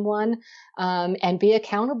with someone, and be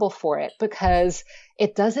accountable for it, because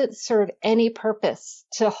it doesn't serve any purpose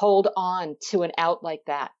to hold on to an out like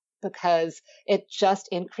that, because it just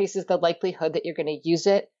increases the likelihood that you're going to use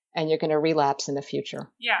it and you're going to relapse in the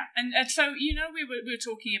future. Yeah. And so, we were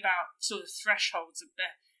talking about sort of thresholds of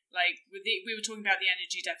we were talking about the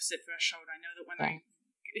energy deficit threshold. I know that when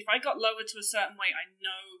if I got lower to a certain weight, I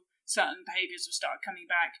know certain behaviors will start coming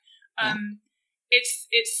back. I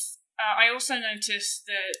also noticed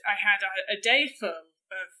that I had a day full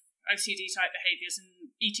of OCD type behaviors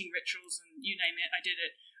and eating rituals and you name it, I did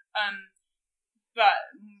it. But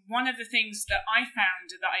one of the things that I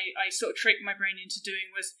found that I sort of tricked my brain into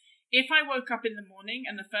doing was, if I woke up in the morning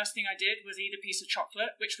and the first thing I did was eat a piece of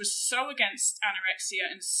chocolate, which was so against anorexia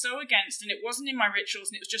and it wasn't in my rituals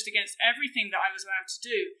and it was just against everything that I was allowed to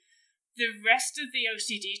do, the rest of the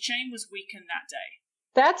OCD chain was weakened that day.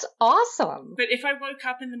 That's awesome. But if I woke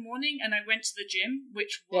up in the morning and I went to the gym,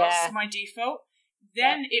 which was my default,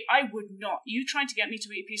 then I would not. You trying to get me to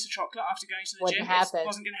eat a piece of chocolate after going to the gym, it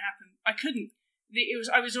wasn't going to happen. I couldn't.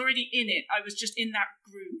 I was already in it. I was just in that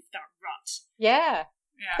groove, that rut. Yeah.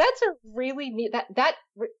 That's a really neat,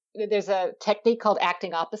 there's a technique called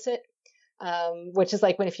acting opposite, which is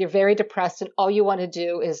like if you're very depressed and all you want to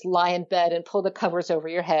do is lie in bed and pull the covers over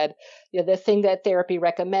your head. The thing that therapy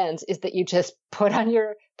recommends is that you just put on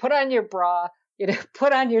your bra,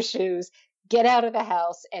 put on your shoes, get out of the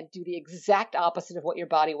house and do the exact opposite of what your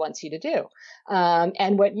body wants you to do.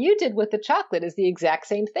 And what you did with the chocolate is the exact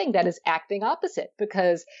same thing. That is acting opposite,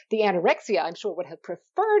 because the anorexia, I'm sure, would have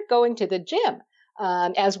preferred going to the gym,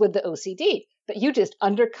 as with the OCD, but you just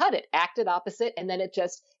undercut it, acted opposite, and then it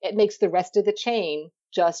makes the rest of the chain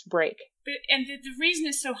just break. And the reason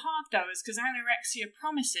it's so hard, though, is because anorexia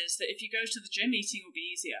promises that if you go to the gym, eating will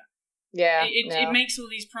be easier. Yeah. It makes all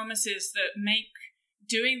these promises that make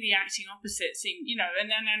doing the acting opposite,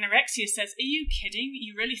 and then anorexia says, are you kidding?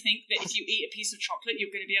 You really think that if you eat a piece of chocolate,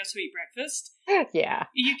 you're going to be able to eat breakfast?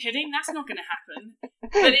 Yeah. Are you kidding? That's not going to happen.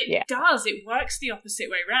 But it does. It works the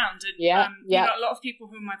opposite way around. And, a lot of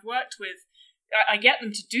people whom I've worked with, I get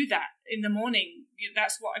them to do that in the morning.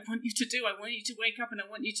 That's what I want you to do. I want you to wake up and I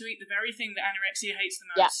want you to eat the very thing that anorexia hates the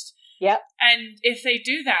most. Yeah. And if they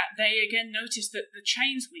do that, they again notice that the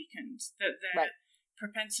chain's weakened, that their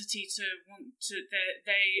propensity to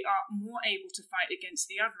they are more able to fight against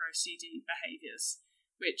the other OCD behaviors,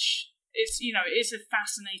 which is, it is a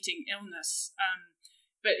fascinating illness.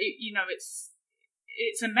 But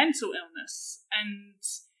it's a mental illness. And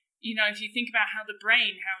if you think about how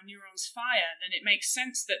neurons fire, then it makes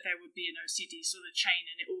sense that there would be an OCD sort of chain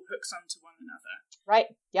and it all hooks onto one another. Right.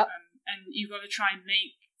 Yep. And you've got to try and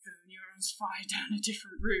make the neurons fire down a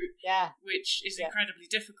different route. Yeah. Which is incredibly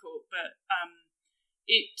difficult. But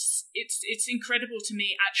it's incredible to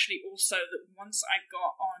me actually also that once I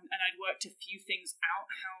got on and I'd worked a few things out,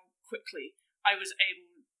 how quickly I was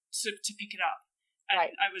able to pick it up. And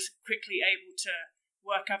I was quickly able to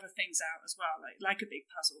work other things out as well, like a big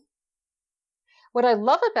puzzle. What I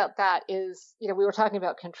love about that is, we were talking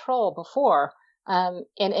about control before. And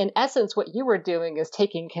in essence, what you were doing is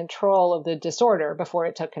taking control of the disorder before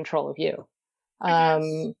it took control of you.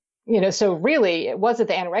 So really it wasn't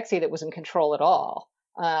the anorexia that was in control at all.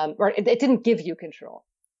 Or it didn't give you control.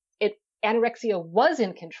 Anorexia was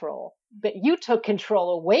in control, but you took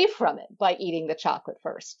control away from it by eating the chocolate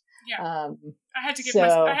first. Yeah, I had to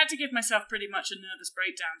give myself pretty much a nervous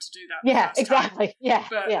breakdown to do that. Yeah, exactly. Yeah,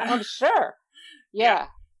 I'm sure.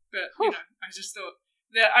 Yeah. But I just thought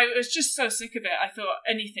that I was just so sick of it. I thought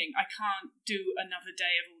I can't do another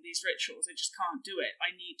day of all these rituals. I just can't do it.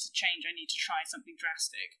 I need to change. I need to try something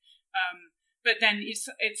drastic. But then it's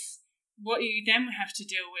what you then have to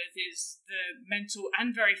deal with is the mental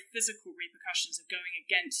and very physical repercussions of going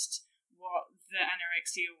against what the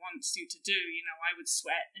anorexia wants you to do. I would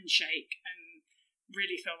sweat and shake and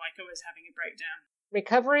really feel like I was having a breakdown.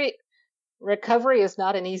 Recovery is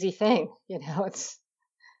not an easy thing.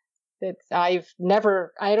 I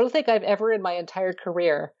don't think I've ever in my entire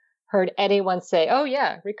career heard anyone say, oh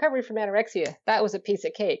yeah, recovery from anorexia, that was a piece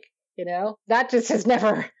of cake. That just has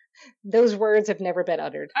never, those words have never been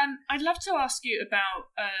uttered. I'd love to ask you about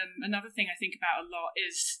another thing I think about a lot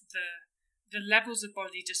is the levels of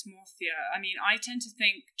body dysmorphia. I mean, I tend to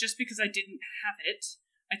think, just because I didn't have it,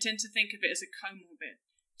 I tend to think of it as a comorbid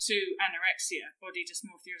to anorexia. Body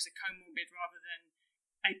dysmorphia as a comorbid rather than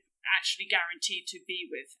I actually guaranteed to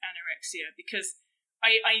be with anorexia, because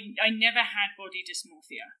I never had body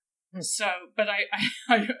dysmorphia. So, but I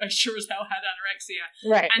sure as hell had anorexia.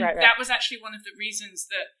 Right. That was actually one of the reasons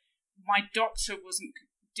that my doctor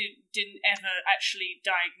didn't ever actually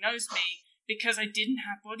diagnose me, because I didn't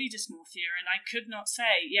have body dysmorphia and I could not say,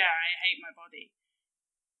 I hate my body.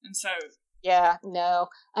 And so... Yeah, no.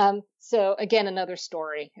 So again, another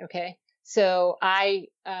story. Okay. So I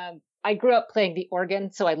grew up playing the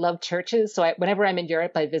organ, so I love churches. So whenever I'm in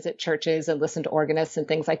Europe, I visit churches and listen to organists and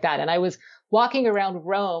things like that. And I was walking around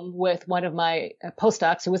Rome with one of my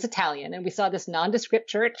postdocs who was Italian, and we saw this nondescript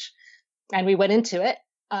church and we went into it.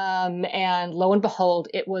 And lo and behold,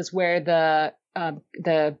 it was where the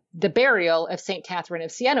burial of St. Catherine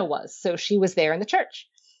of Siena was. So she was there in the church.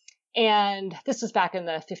 And this was back in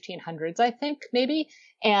the 1500s, I think, maybe.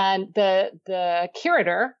 And the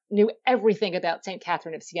curator knew everything about St.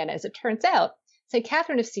 Catherine of Siena. As it turns out, St.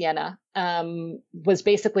 Catherine of Siena was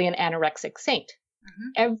basically an anorexic saint. Mm-hmm.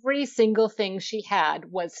 Every single thing she had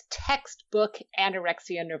was textbook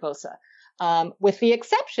anorexia nervosa, with the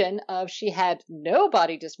exception of she had no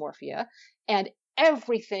body dysmorphia, and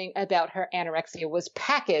everything about her anorexia was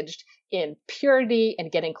packaged in purity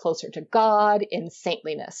and getting closer to God, in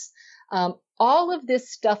saintliness. All of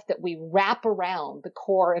this stuff that we wrap around the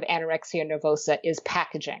core of anorexia nervosa is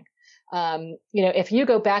packaging. If you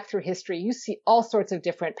go back through history, you see all sorts of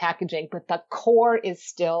different packaging, but the core is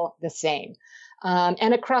still the same.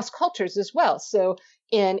 And across cultures as well. So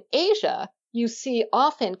in Asia, you see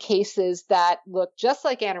often cases that look just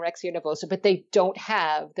like anorexia nervosa, but they don't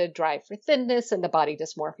have the drive for thinness and the body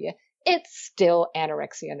dysmorphia. It's still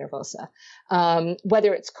anorexia nervosa.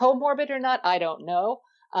 Whether it's comorbid or not, I don't know.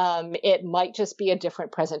 It might just be a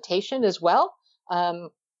different presentation as well.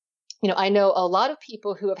 I know a lot of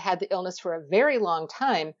people who have had the illness for a very long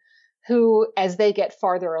time who, as they get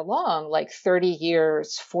farther along, like 30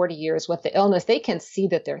 years, 40 years with the illness, they can see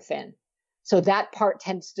that they're thin. So that part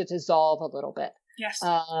tends to dissolve a little bit. Yes.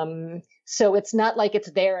 So it's not like it's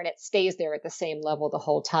there and it stays there at the same level the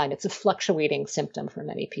whole time. It's a fluctuating symptom for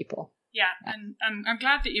many people. Yeah, and I'm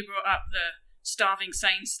glad that you brought up starving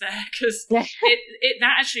saints there, because Yeah.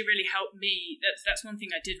 that actually really helped me. That's one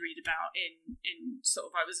thing I did read about in sort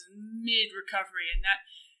of, I was mid recovery, and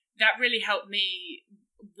that really helped me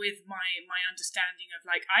with my understanding of,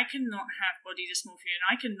 like, I cannot have body dysmorphia and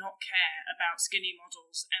I cannot care about skinny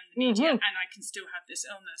models and the media, and I can still have this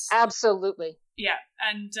illness. Absolutely. Yeah,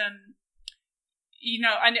 and and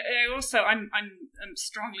I also I'm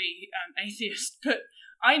strongly atheist, but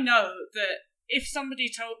I know that if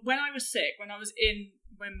somebody when I was sick, when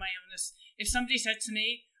my illness, if somebody said to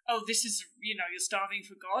me, "Oh, this is you're starving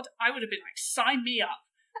for God," I would have been like, "Sign me up."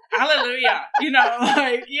 Hallelujah.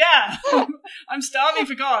 Like, yeah, I'm starving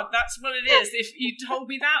for God. That's what it is. If you told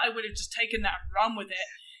me that, I would have just taken that and run with it.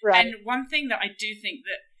 Right. And one thing that I do think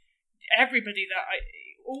that everybody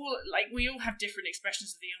we all have different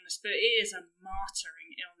expressions of the illness, but it is a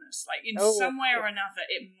martyring illness. Like, in some way or another,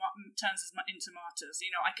 it turns us into martyrs.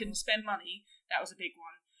 I couldn't spend money. That was a big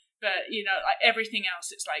one. But, like everything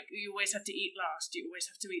else, it's like you always have to eat last. You always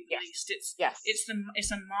have to eat the least. It's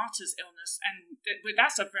a martyr's illness, and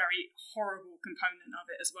that's a very horrible component of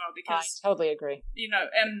it as well. Because I totally agree.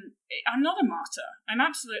 I'm not a martyr. I'm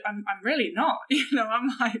really not.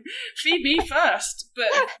 I'm like, feed me first.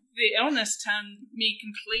 But the illness turned me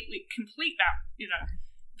complete that.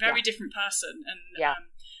 Very different person. And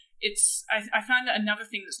I found that another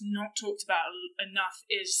thing that's not talked about enough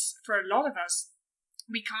is, for a lot of us,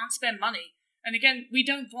 we can't spend money. And again, we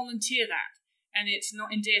don't volunteer that. And it's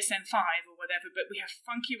not in DSM-5 or whatever, but we have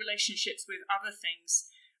funky relationships with other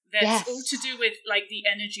things that's all to do with, like, the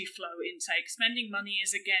energy flow intake. Spending money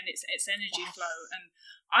is, again, it's energy flow. And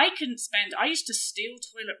I used to steal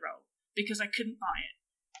toilet roll because I couldn't buy it.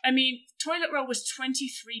 I mean, toilet roll was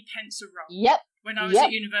 23 pence a roll when I was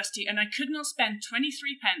at university, and I could not spend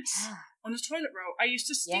 23 pence on a toilet roll. I used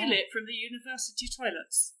to steal it from the university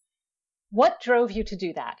toilets. What drove you to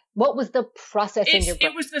do that? What was the process in your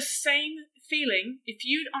brain? It was the same feeling. If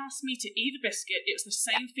you'd asked me to eat a biscuit, it was the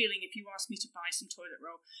same feeling if you asked me to buy some toilet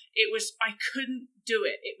roll. It was, I couldn't do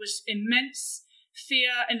it. It was immense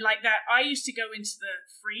fear and like that. I used to go into the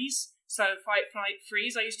freeze. So fight, flight,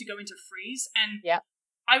 freeze. I used to go into freeze, and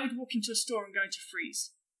I would walk into a store and go into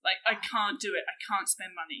freeze. Like, I can't do it. I can't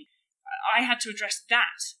spend money. I had to address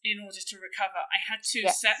that in order to recover. I had to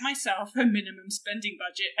set myself a minimum spending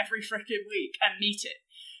budget every freaking week and meet it.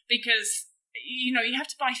 Because, you have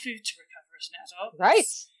to buy food to recover as an adult. Right.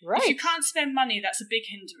 If you can't spend money, that's a big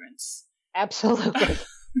hindrance. Absolutely.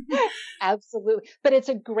 Absolutely. But it's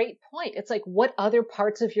a great point. It's like, what other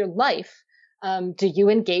parts of your life do you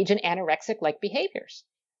engage in anorexic-like behaviors?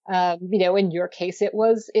 In your case, it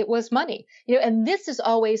was money, and this is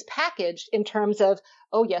always packaged in terms of,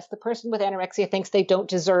 oh yes, the person with anorexia thinks they don't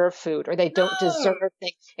deserve food or they don't deserve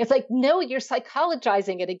things. It's like, no, you're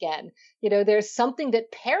psychologizing it again. There's something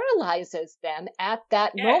that paralyzes them at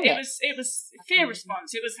that moment. It was fear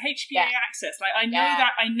response. It was HPA access. Like, I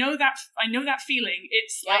know that feeling.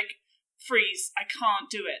 It's like, freeze, I can't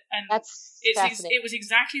do it. And it was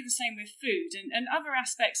exactly the same with food and other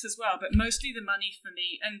aspects as well, but mostly the money for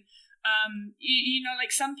me. And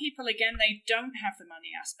like, some people, again, they don't have the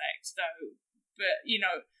money aspect though, but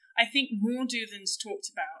I think more do than's talked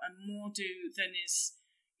about, and more do than is,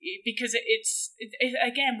 because it's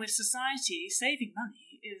again, with society, saving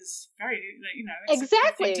money is very, it's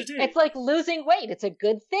exactly a good thing to do. It's like losing weight. It's a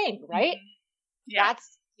good thing, right?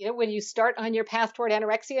 That's when you start on your path toward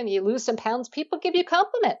anorexia and you lose some pounds, people give you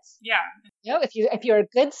compliments. Yeah. If you're a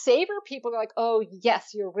good saver, people are like, oh,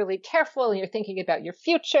 yes, you're really careful and you're thinking about your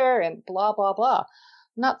future and blah, blah, blah.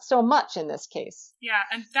 Not so much in this case. Yeah.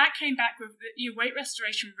 And that came back with your weight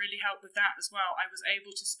restoration really helped with that as well. I was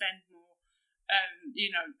able to spend more,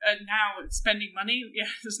 and now spending money,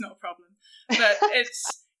 there's not a problem. But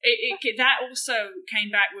that also came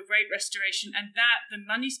back with weight restoration, and the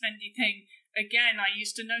money spending thing. Again, I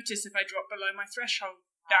used to notice if I dropped below my threshold,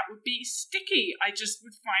 that would be sticky. I just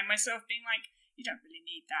would find myself being like, you don't really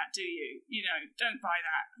need that, do you? Don't buy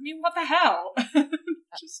that. I mean, what the hell?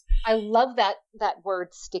 I love that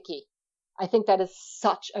word, sticky. I think that is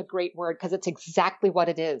such a great word because it's exactly what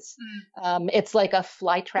it is. It's like a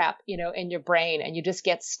fly trap, in your brain, and you just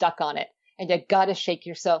get stuck on it. And you got to shake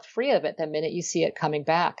yourself free of it the minute you see it coming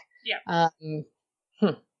back. Yeah.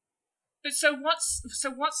 But so what's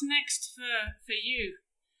next for you,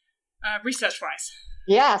 research-wise?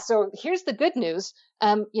 Yeah, so here's the good news.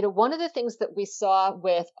 One of the things that we saw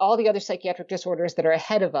with all the other psychiatric disorders that are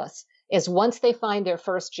ahead of us is once they find their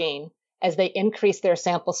first gene, as they increase their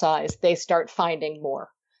sample size, they start finding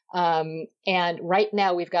more. And right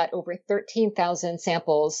now we've got over 13,000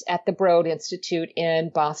 samples at the Broad Institute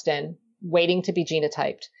in Boston waiting to be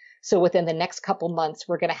genotyped. So within the next couple months,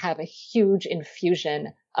 we're going to have a huge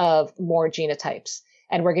infusion of more genotypes.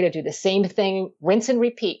 And we're going to do the same thing, rinse and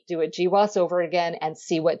repeat, do a GWAS over again and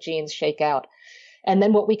see what genes shake out. And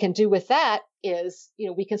then what we can do with that is,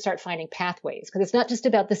 we can start finding pathways, because it's not just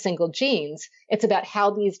about the single genes. It's about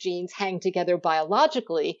how these genes hang together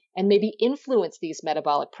biologically and maybe influence these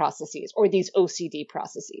metabolic processes or these OCD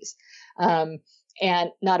processes. And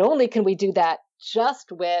not only can we do that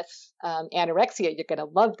just with anorexia, you're going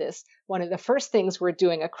to love this. One of the first things we're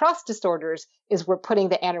doing across disorders is we're putting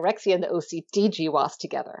the anorexia and the OCD GWAS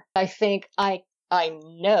together. I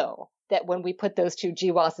know that when we put those two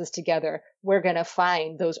GWASs together, we're going to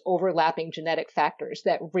find those overlapping genetic factors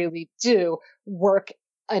that really do work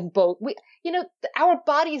in both. Our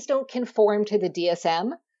bodies don't conform to the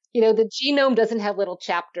DSM. The genome doesn't have little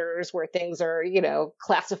chapters where things are,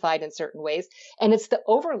 classified in certain ways. And it's the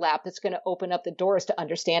overlap that's going to open up the doors to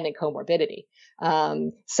understanding comorbidity.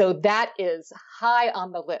 So that is high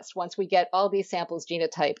on the list. Once we get all these samples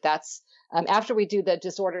genotyped, that's after we do the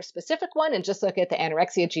disorder specific one and just look at the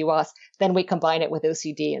anorexia GWAS, then we combine it with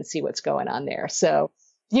OCD and see what's going on there. So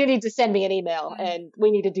you need to send me an email, and we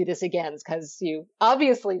need to do this again, because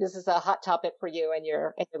obviously this is a hot topic for you and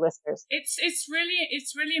your listeners. It's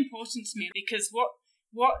really important to me, because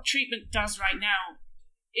what treatment does right now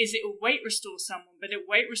is it will weight restore someone, but it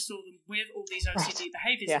weight restore them with all these OCD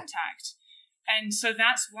behaviors intact. And so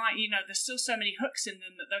that's why, there's still so many hooks in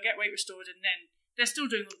them that they'll get weight restored and then they're still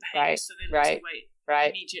doing all the behaviors, so they lose the weight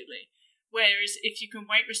immediately. Whereas if you can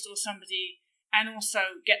weight restore somebody and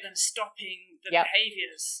also get them stopping the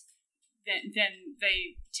behaviors, then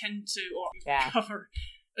they tend to recover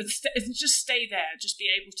and just stay there, just be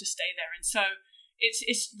able to stay there. And so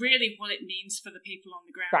it's really what it means for the people on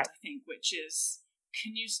the ground, I think, which is,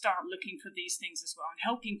 can you start looking for these things as well and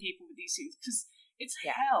helping people with these things? Because it's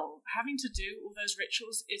hell. Having to do all those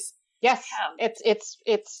rituals is hell.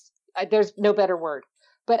 It's there's no better word.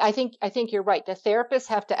 But I think you're right. The therapists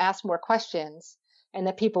have to ask more questions, and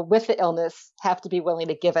the people with the illness have to be willing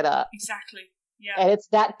to give it up. Exactly. Yeah. And it's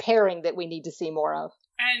that pairing that we need to see more of.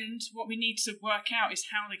 And what we need to work out is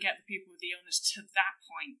how to get the people with the illness to that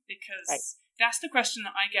point, because that's the question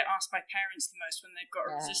that I get asked by parents the most when they've got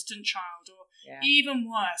a resistant child, or even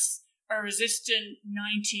worse, a resistant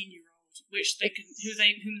 19-year-old,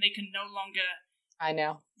 whom they can no longer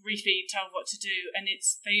refeed, tell what to do. And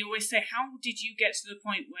they always say, how did you get to the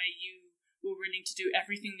point where you were willing to do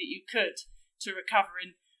everything that you could to recover?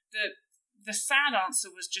 And the sad answer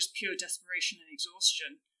was just pure desperation and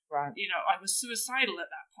exhaustion. Right. I was suicidal at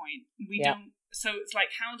that point. So it's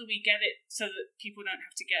like, how do we get it so that people don't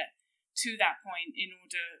have to get to that point in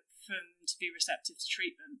order for them to be receptive to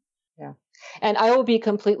treatment? Yeah. And I will be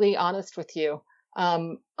completely honest with you.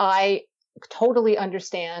 I totally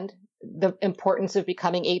understand the importance of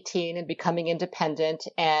becoming 18 and becoming independent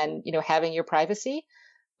and, having your privacy.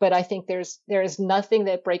 But I think there is nothing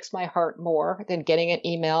that breaks my heart more than getting an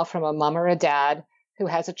email from a mom or a dad who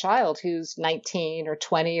has a child who's 19 or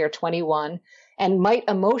 20 or 21 and might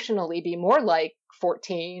emotionally be more like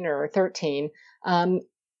 14 or 13.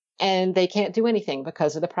 And they can't do anything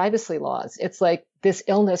because of the privacy laws. It's like this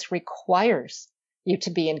illness requires you to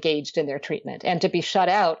be engaged in their treatment, and to be shut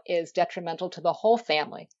out is detrimental to the whole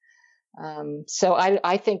family. So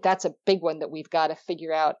I think that's a big one that we've got to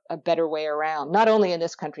figure out a better way around, not only in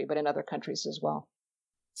this country, but in other countries as well.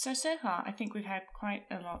 So far, I think we've had quite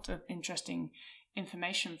a lot of interesting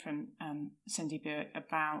information from Cynthia Bulik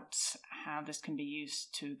about how this can be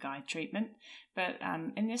used to guide treatment. But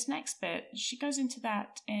in this next bit, she goes into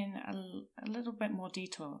that in a little bit more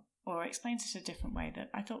detail, or explains it a different way that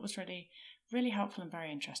I thought was really, really helpful and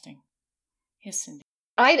very interesting. Here's Cynthia.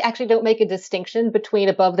 I actually don't make a distinction between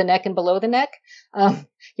above the neck and below the neck.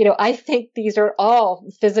 I think these are all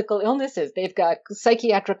physical illnesses. They've got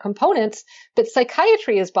psychiatric components, but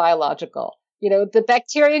psychiatry is biological. The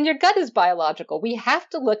bacteria in your gut is biological. We have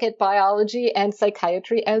to look at biology and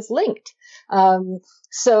psychiatry as linked.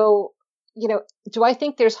 So, do I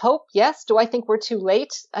think there's hope? Yes. Do I think we're too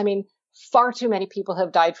late? I mean, far too many people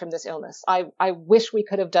have died from this illness. I wish we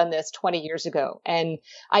could have done this 20 years ago. And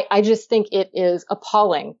I just think it is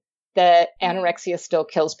appalling that anorexia still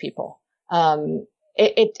kills people.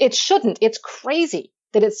 It shouldn't. It's crazy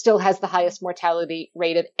that it still has the highest mortality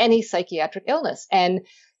rate of any psychiatric illness. And,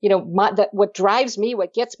 what drives me,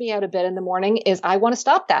 what gets me out of bed in the morning is I want to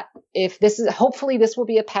stop that. Hopefully this will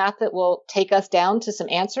be a path that will take us down to some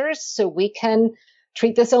answers so we can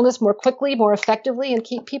treat this illness more quickly, more effectively, and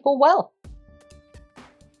keep people well.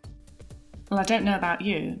 Well, I don't know about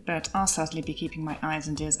you, but I'll certainly be keeping my eyes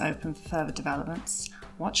and ears open for further developments.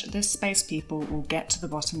 Watch this space, people. We'll get to the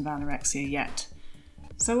bottom of anorexia yet.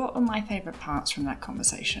 So what were my favourite parts from that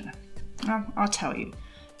conversation? I'll tell you.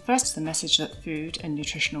 First, the message that food and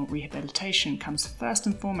nutritional rehabilitation comes first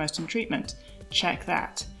and foremost in treatment. Check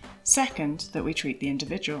that. Second, that we treat the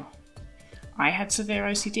individual. I had severe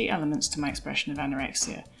OCD elements to my expression of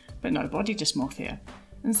anorexia, but no body dysmorphia.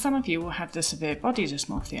 And some of you will have the severe body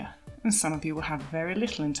dysmorphia, and some of you will have very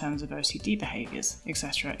little in terms of OCD behaviours,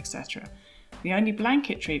 etc., etc. The only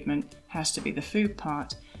blanket treatment has to be the food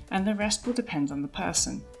part, and the rest will depend on the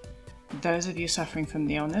person. Those of you suffering from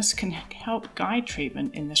the illness can help guide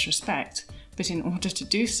treatment in this respect, but in order to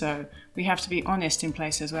do so, we have to be honest in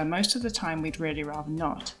places where most of the time we'd really rather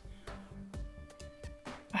not.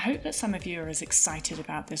 I hope that some of you are as excited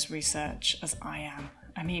about this research as I am.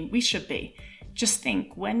 I mean, we should be. Just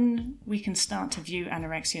think, when we can start to view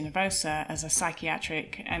anorexia nervosa as a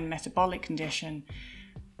psychiatric and metabolic condition,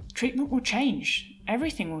 treatment will change.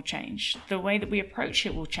 Everything will change. The way that we approach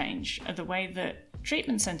it will change. The way that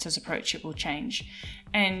treatment centres approach it will change.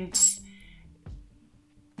 And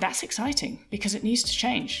that's exciting because it needs to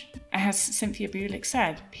change. As Cynthia Bulik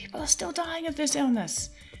said, people are still dying of this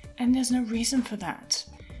illness, and there's no reason for that.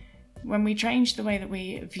 When we change the way that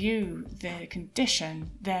we view the condition,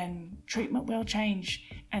 then treatment will change,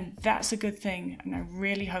 and that's a good thing, and I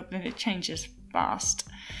really hope that it changes fast.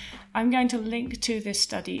 I'm going to link to this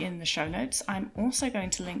study in the show notes. I'm also going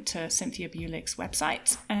to link to Cynthia Bulik's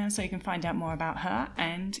website, so you can find out more about her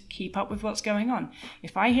and keep up with what's going on.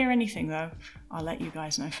 If I hear anything, though, I'll let you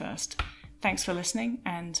guys know first. Thanks for listening,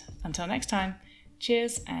 and until next time,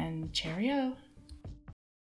 cheers and cheerio.